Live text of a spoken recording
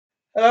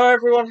Hello,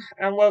 everyone,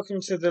 and welcome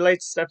to the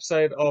latest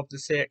episode of the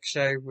CX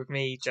Show with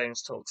me,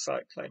 James Talks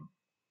Cycling.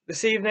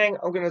 This evening,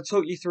 I'm going to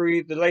talk you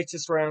through the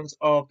latest rounds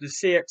of the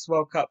CX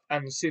World Cup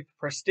and the Super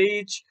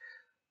Prestige,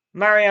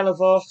 Marianne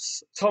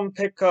Vos, Tom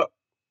Pidcock,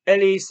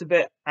 Ellie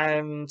Sabit,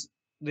 and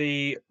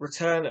the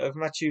return of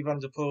Mathieu van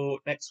der Poel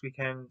next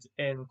weekend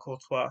in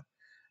Kortrijk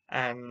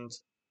and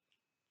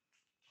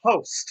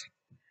Hulst.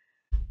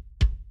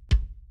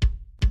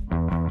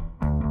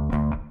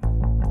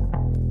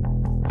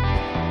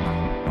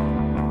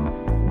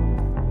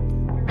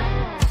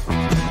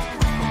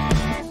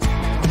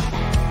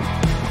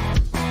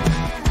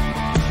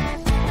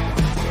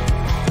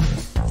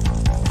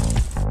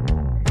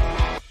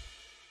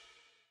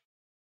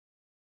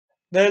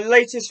 The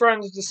latest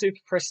round of the Super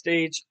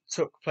Prestige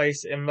took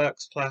place in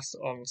Merckxplas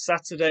on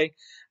Saturday,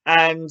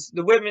 and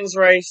the women's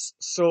race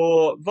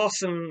saw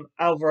Voss and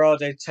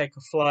Alvarado take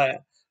a flyer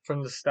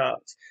from the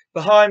start.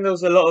 Behind, there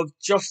was a lot of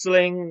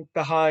jostling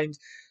behind.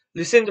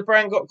 Lucinda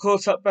Brand got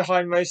caught up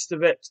behind most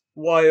of it,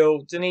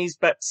 while Denise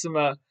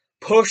Betzemer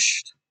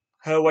pushed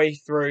her way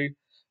through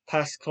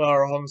past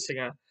Clara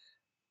Honsinger.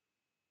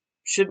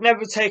 Should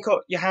never take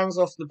your hands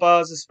off the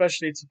bars,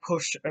 especially to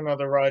push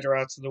another rider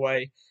out of the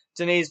way.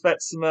 Denise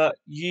Betzemer,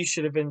 you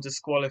should have been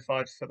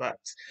disqualified for that.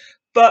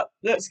 But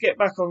let's get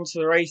back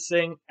onto the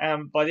racing.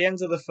 By the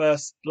end of the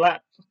first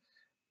lap,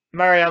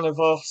 Marianne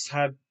Vos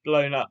had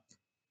blown up.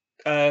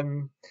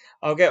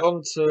 I'll get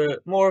on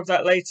to more of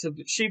that later,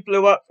 but she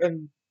blew up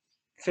and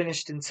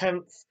finished in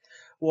 10th,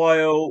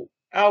 while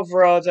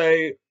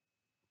Alvarado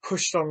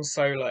pushed on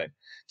solo.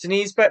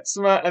 Denise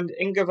Betzemer and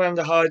Inga van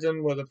der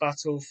Heijden were the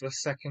battle for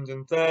second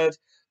and third.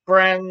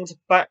 Brand,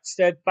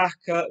 Backstead,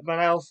 Bakker, Van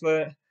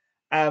Alphen,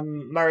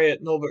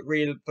 Marriott, Norbert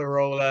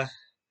Rieberola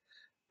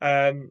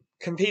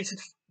competed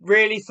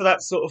really for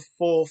that sort of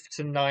fourth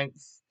to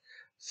ninth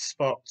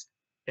spot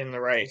in the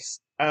race.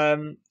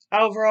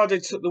 Alvarado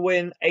took the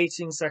win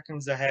 18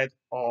 seconds ahead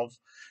of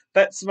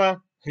Betzemer,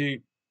 who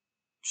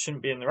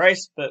shouldn't be in the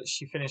race, but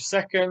she finished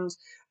second,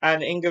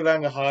 and Inga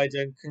van der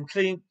Heijden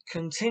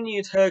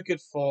continued her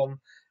good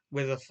form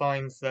with a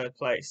fine third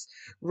place.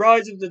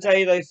 Ride of the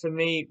day, though, for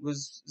me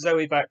was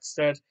Zoe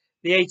Backstead.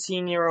 The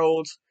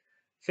 18-year-old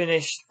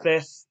finished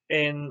fifth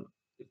in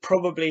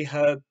probably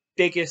her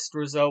biggest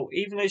result,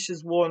 even though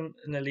she's won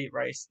an elite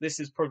race.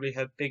 This is probably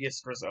her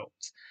biggest result.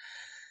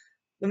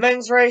 The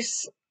men's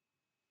race,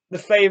 the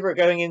favourite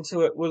going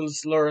into it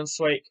was Laurens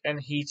Sweeck, and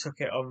he took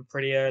it on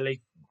pretty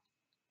early.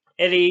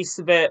 Eddie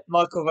Sabit,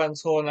 Michael Van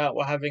Tornout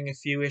were having a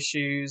few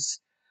issues.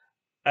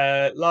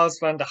 Lars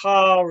van der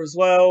Haar as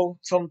well.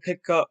 Tom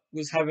Pidcock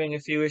was having a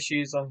few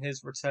issues on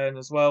his return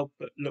as well,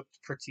 but looked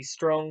pretty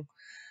strong.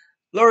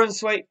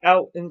 Laurens Sweeck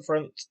out in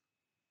front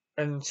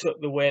and took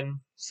the win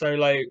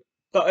solo,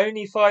 but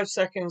only 5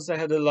 seconds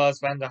ahead of Lars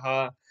van der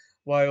Haar,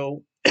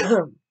 while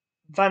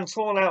Van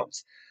Tornout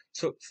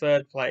took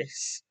third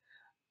place,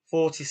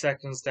 40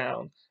 seconds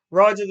down.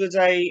 Rider of the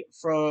day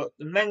for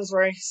the men's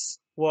race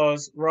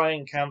was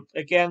Ryan Camp.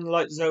 Again,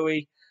 like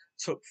Zoe,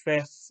 took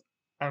fifth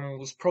and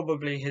was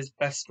probably his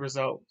best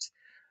result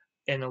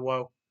in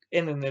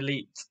an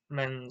elite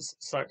men's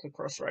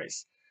cyclocross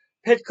race.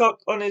 Pidcock,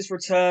 on his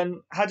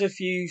return, had a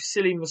few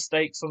silly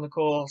mistakes on the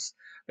course,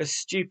 a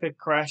stupid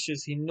crash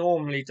as he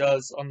normally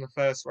does on the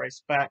first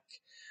race back,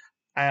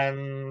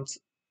 and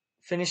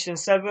finished in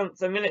seventh,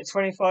 a minute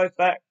 25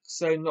 back,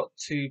 so not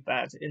too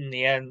bad in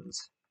the end.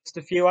 Just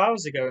a few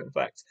hours ago, in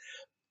fact.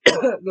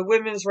 The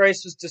women's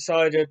race was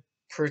decided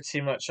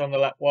pretty much on the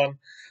lap one.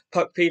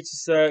 Puck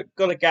Pieterse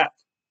got a gap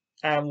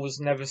and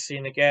was never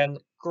seen again,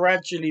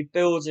 gradually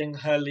building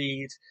her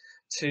lead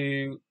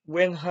to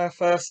win her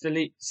first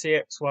Elite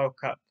CX World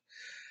Cup.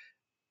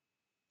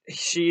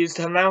 She used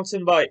her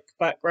mountain bike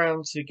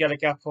background to get a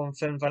gap on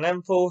Finn Van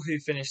Empel, who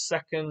finished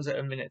second at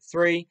a minute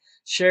 3.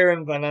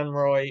 Sharon Van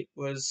Anrooy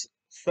was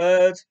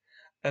third,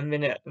 a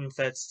minute and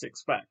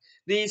 36 back.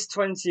 These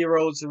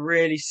 20-year-olds are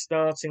really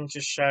starting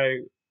to show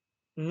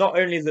not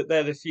only that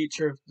they're the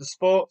future of the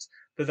sport,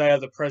 but they are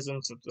the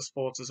present of the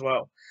sport as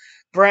well.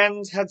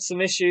 Brand had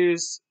some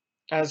issues,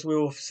 as we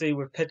will see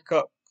with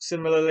Pidcock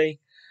similarly,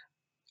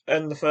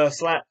 in the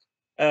first lap,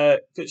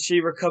 but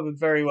she recovered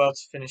very well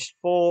to finish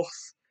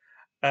fourth.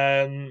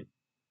 Ride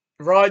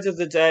of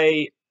the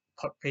day,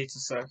 Puck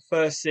Pieterse,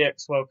 first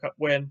CX World Cup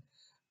win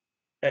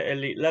at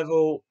elite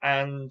level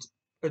and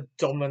a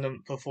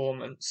dominant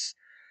performance.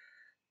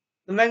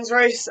 The men's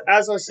race,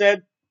 as I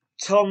said,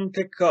 Tom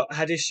Pidcock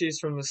had issues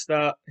from the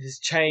start. His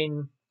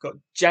chain got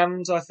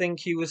jammed, I think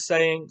he was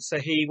saying, so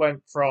he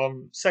went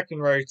from second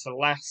row to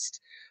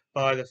last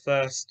by the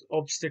first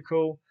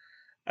obstacle.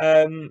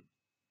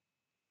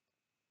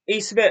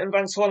 Isabet and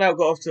Van Tornout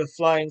got off to a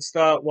flying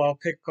start while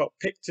Pidcock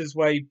picked his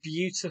way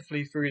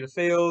beautifully through the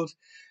field,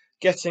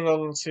 getting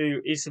on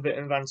to Isabet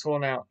and Van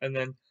Tornout and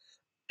then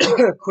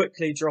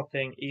quickly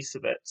dropping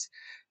Isabet.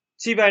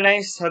 Thibaut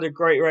Nace had a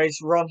great race,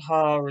 Ron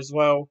Haar as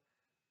well,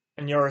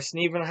 and Joris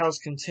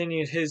Nievenhuis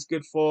continued his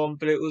good form,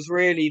 but it was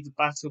really the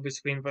battle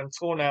between Van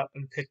Tornout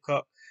and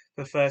Pidcock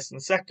for first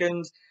and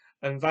second,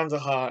 and Van der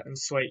Haar and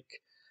Sweeck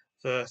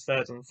for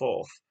third and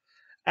fourth.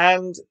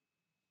 And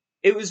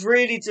it was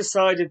really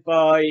decided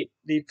by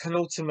the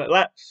penultimate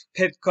lap.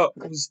 Pidcock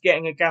was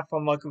getting a gap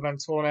on Michael Van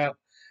Toorn,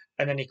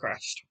 and then he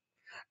crashed.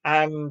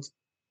 And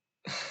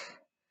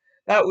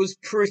that was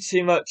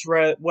pretty much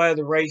where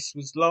the race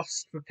was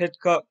lost for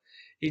Pidcock.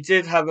 He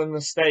did have a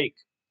mistake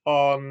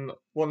on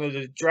one of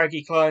the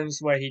draggy climbs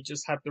where he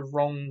just had the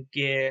wrong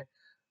gear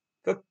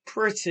for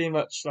pretty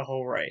much the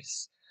whole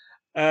race.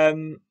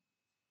 Van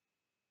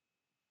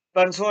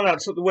Toorn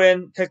took the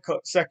win,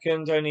 Pidcock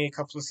second, only a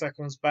couple of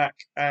seconds back,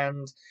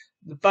 and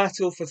the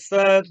battle for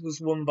third was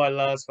won by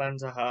Lars van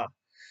der Haar.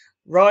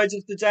 Ride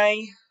of the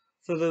day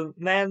for the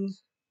men,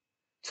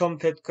 Tom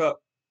Pidcock,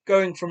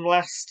 going from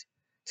last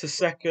to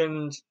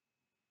second,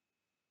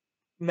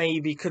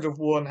 maybe could have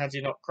won had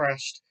he not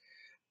crashed,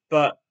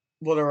 but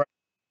what a race.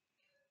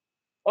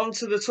 On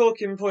to the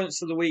talking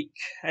points of the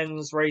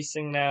weekend's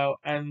racing now,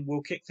 and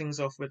we'll kick things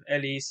off with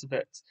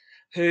Elisabeth,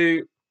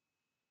 who,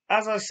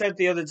 as I said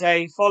the other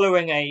day,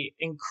 following a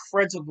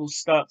incredible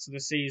start to the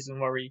season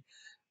where he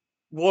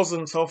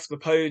wasn't off the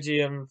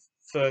podium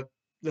for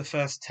the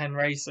first 10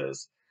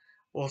 races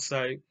or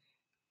so.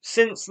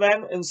 Since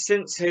then, and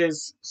since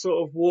his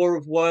sort of war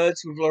of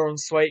words with Lauren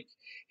Swake,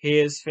 he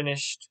has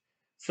finished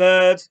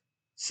third,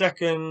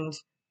 second,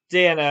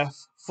 DNF,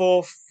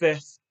 fourth,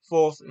 fifth,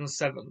 fourth, and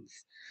seventh.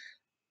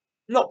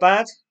 Not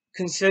bad,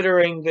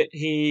 considering that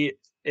he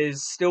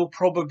is still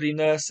probably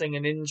nursing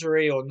an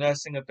injury or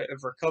nursing a bit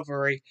of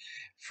recovery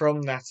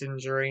from that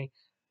injury.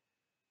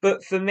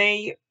 But for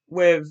me,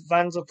 with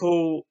Van der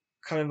Poel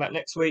coming back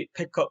next week,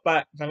 Pidcock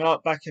back, Van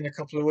Aert back in a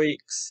couple of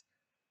weeks,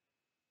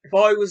 if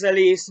I was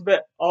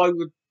Elisabeth, I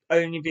would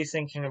only be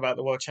thinking about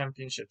the World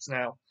Championships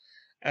now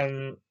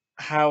and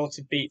how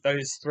to beat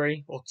those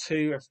three or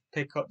two if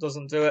Pidcock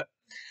doesn't do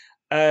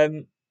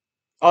it.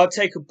 I'd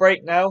take a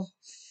break now,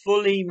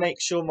 fully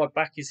make sure my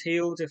back is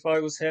healed if I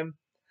was him,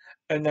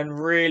 and then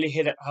really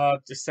hit it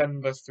hard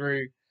December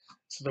through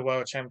to the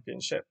World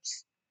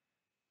Championships.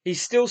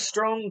 He's still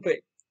strong, but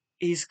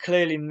he's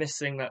clearly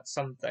missing that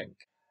something.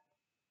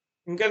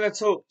 I'm going to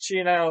talk to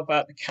you now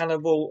about the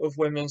cannibal of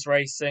women's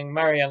racing,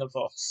 Marianne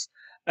Vos.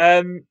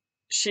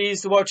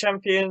 She's the world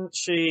champion.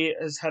 She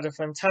has had a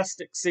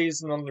fantastic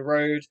season on the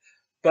road,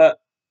 but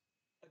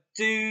I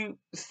do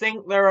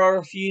think there are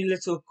a few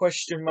little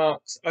question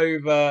marks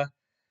over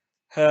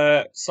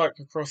her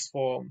cyclocross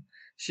form.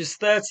 She's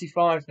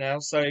 35 now,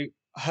 so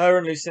her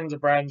and Lucinda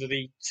Brand are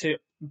the two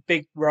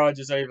big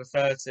riders over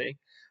 30.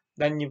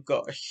 Then you've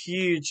got a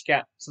huge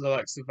gap to the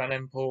likes of Van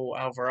Empel,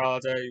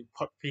 Alvarado,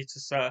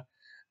 Pieterse,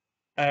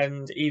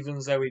 and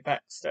even Zoe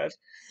Backstead.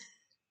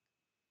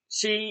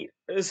 She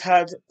has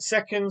had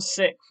second,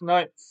 sixth,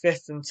 ninth,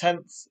 fifth, and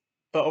 10th,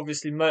 but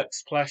obviously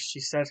Merckx Plash, she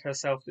said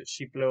herself that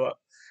she blew up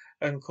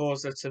and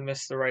caused her to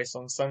miss the race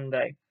on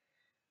Sunday.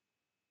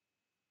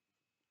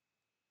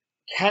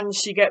 Can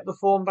she get the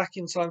form back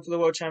in time for the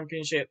World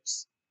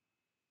Championships?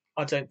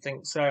 I don't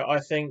think so. I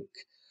think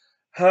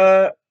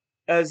her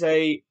as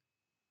a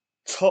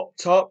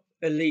top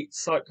elite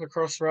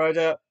cyclocross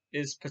rider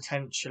is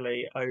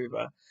potentially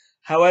over.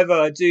 However,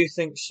 I do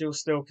think she'll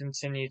still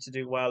continue to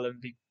do well and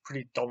be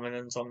pretty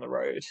dominant on the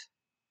road.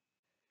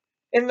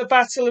 In the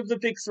battle of the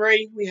big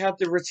three, we had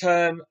the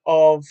return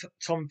of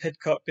Tom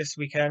Pidcock this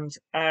weekend,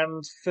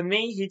 and for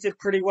me, he did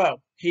pretty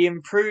well. He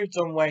improved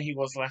on where he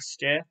was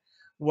last year,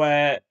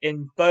 where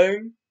in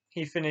Boom,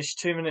 he finished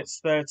 2 minutes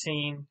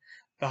 13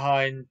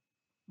 behind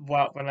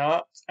Wout van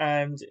Aert,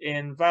 and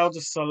in Val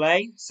de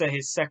Soleil, so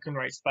his second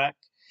race back,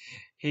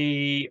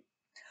 he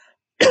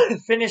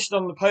finished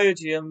on the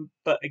podium,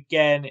 but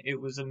again,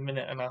 it was a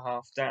minute and a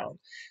half down.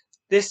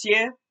 This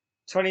year,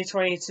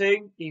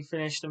 2022, he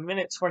finished a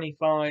minute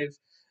 25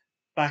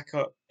 back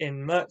up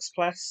in Merckx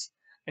Plass,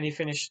 and he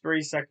finished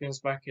 3 seconds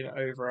back in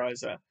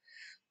Overijse.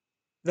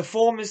 The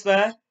form is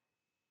there.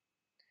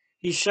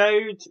 He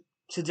showed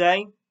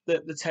today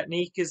that the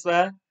technique is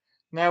there.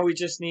 Now he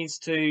just needs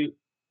to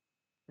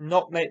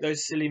not make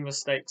those silly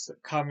mistakes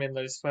that come in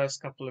those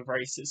first couple of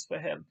races for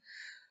him.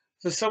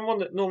 For someone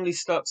that normally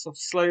starts off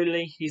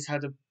slowly, he's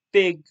had a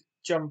big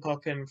jump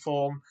up in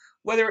form.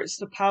 Whether it's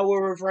the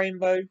power of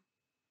Rainbow,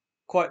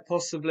 quite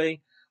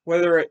possibly.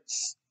 Whether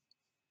it's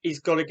he's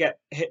got to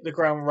hit the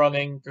ground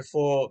running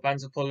before Van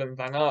der Poel and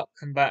Van Aert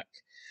come back.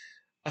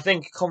 I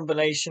think a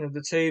combination of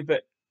the two,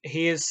 but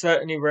he is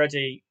certainly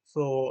ready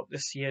for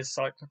this year's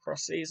cyclocross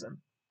season.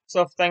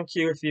 So thank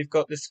you if you've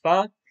got this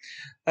far.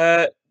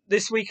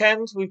 This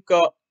weekend we've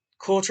got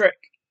Kortrijk,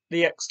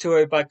 the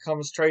X2O Bag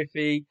Comes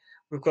Trophy.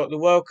 We've got the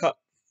World Cup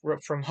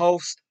from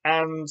Hulst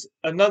and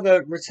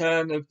another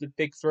return of the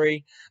big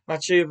three.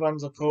 Mathieu van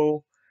der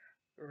Poel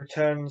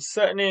returns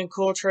certainly in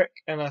Kortrijk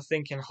and I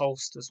think in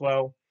Hulst as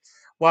well.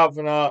 Wout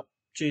van Aert,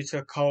 due to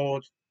a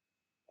cold,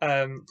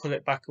 put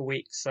it back a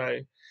week,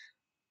 so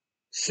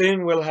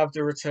soon we'll have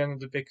the return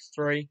of the big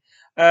three.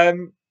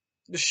 The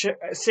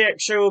CX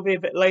show will be a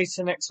bit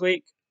later next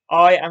week.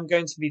 I am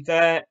going to be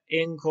there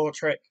in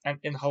Kortrijk and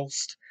in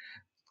Hulst.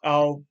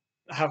 I'll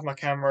have my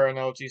camera and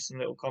I'll do some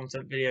little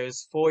content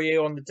videos for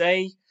you on the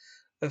day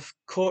of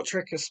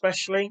Kortrijk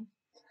especially.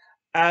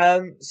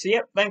 So,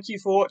 yep, thank you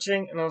for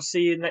watching, and I'll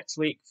see you next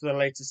week for the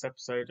latest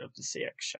episode of the CX Show.